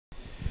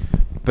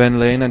Ben,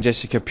 Lane and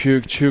Jessica Pugh,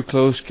 two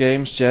close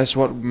games. Jess,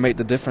 what made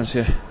the difference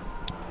here?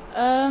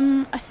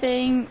 I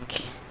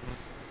think,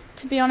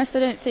 to be honest, I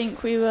don't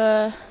think we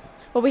were.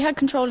 Well, we had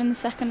control in the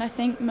second. I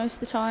think most of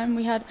the time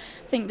we had.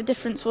 I think the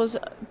difference was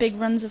big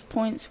runs of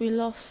points we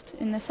lost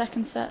in the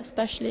second set,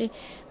 especially.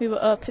 We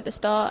were up at the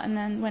start and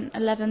then went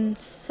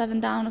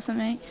 11-7 down or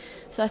something.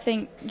 So I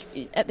think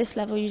at this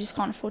level you just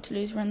can't afford to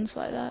lose runs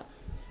like that.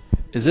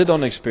 Is it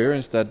on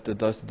experience that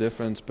does the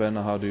difference, Ben,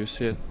 or how do you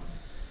see it?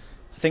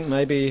 I think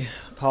maybe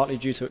partly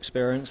due to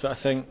experience, but I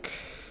think,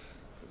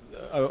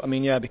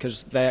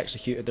 because they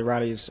executed the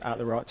rallies at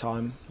the right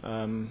time,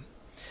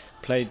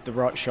 played the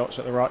right shots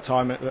at the right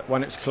time.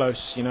 When it's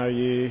close,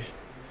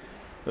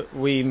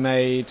 we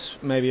made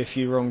maybe a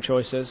few wrong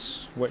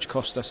choices, which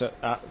cost us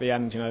at the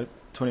end. 21-19,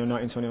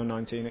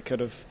 21-19. It could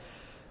have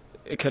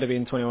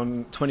been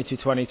 22-20,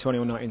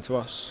 21-19 to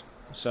us.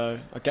 So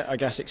I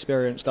guess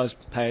experience does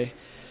play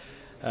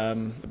a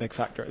big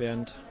factor at the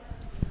end.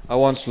 I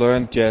once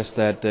learned, Jess,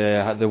 that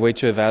the way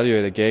to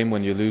evaluate a game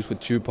when you lose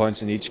with 2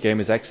 points in each game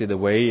is actually the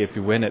way if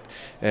you win it.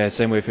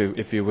 Same way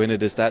if you win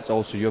it. Is that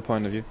also your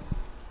point of view?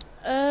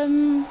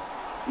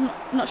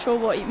 Not sure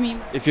what you mean.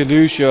 If you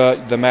lose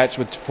the match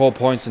with 4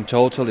 points in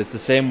total, it's the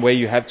same way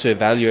you have to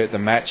evaluate the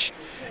match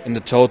in the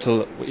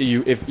total.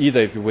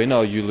 If you win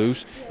or you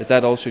lose, is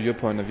that also your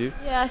point of view?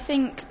 Yeah, I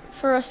think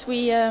for us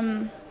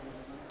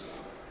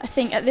I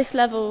think at this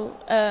level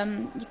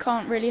you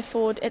can't really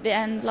afford at the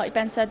end, like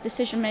Ben said,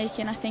 decision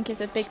making I think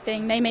is a big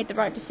thing. They made the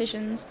right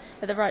decisions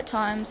at the right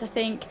times. I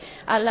think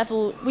at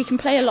level we can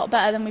play a lot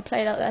better than we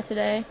played out there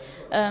today.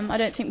 I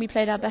don't think we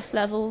played our best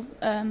level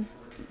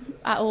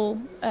at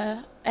all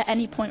at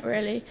any point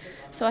really.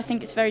 So I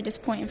think it's very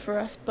disappointing for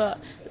us, but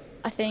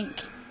I think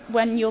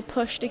when you're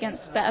pushed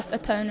against better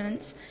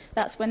opponents,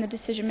 that's when the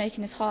decision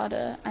making is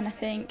harder, and I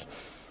think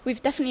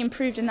we've definitely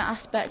improved in that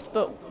aspect,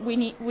 but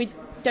we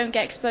don't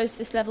get exposed to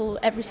this level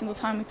every single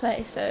time we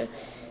play. So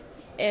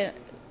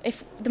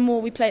if the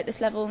more we play at this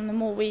level and the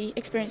more we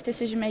experience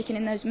decision making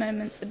in those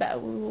moments, the better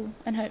we will,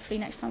 and hopefully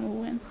next time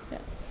we'll win. Yeah.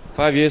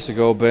 5 years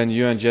ago, Ben,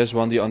 you and Jess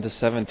won the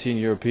under-17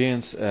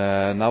 Europeans.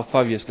 Now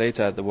 5 years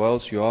later at the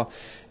Worlds, you are.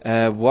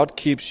 What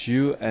keeps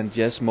you and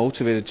Jess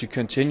motivated to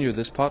continue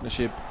this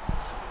partnership?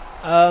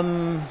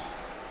 I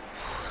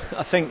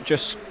think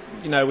just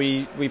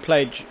we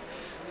played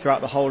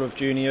throughout the whole of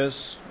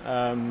juniors,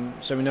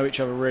 so we know each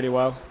other really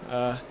well.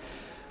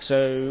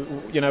 So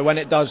when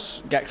it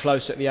does get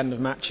close at the end of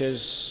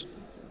matches,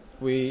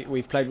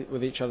 we've played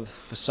with each other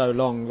for so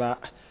long that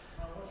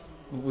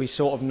we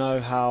sort of know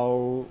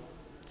how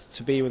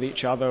to be with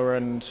each other,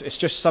 and it's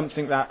just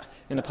something that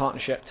in a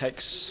partnership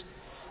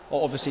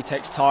obviously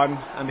takes time,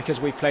 and because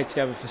we've played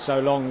together for so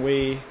long,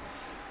 we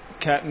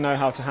know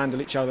how to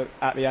handle each other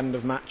at the end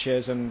of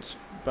matches.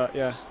 But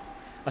yeah,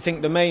 I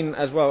think the main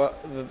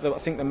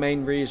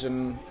main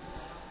reason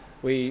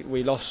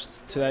we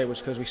lost today was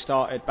because we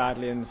started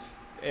badly, and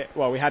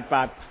we had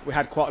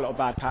quite a lot of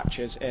bad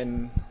patches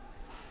in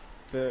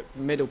the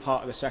middle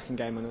part of the second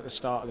game and at the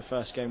start of the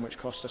first game, which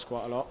cost us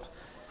quite a lot.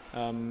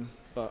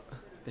 But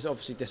it's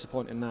obviously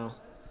disappointing now,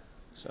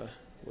 so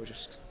we'll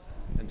just.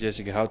 And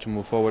Jessica, how to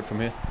move forward from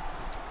here?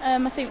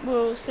 I think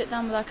we'll sit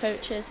down with our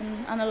coaches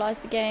and analyse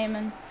the game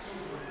and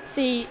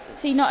see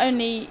not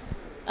only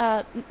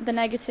the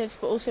negatives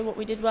but also what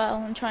we did well,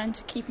 and trying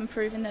to keep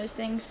improving those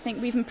things. I think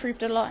we've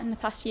improved a lot in the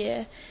past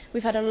year.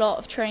 We've had a lot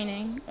of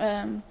training,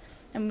 and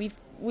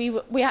we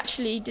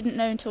actually didn't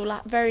know until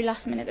very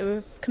last minute that we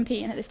were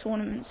competing at this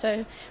tournament.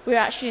 So we were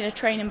actually in a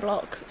training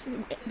block,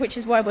 which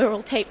is why we're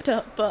all taped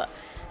up. But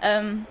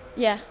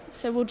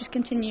so we'll just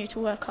continue to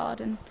work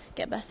hard and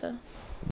get better.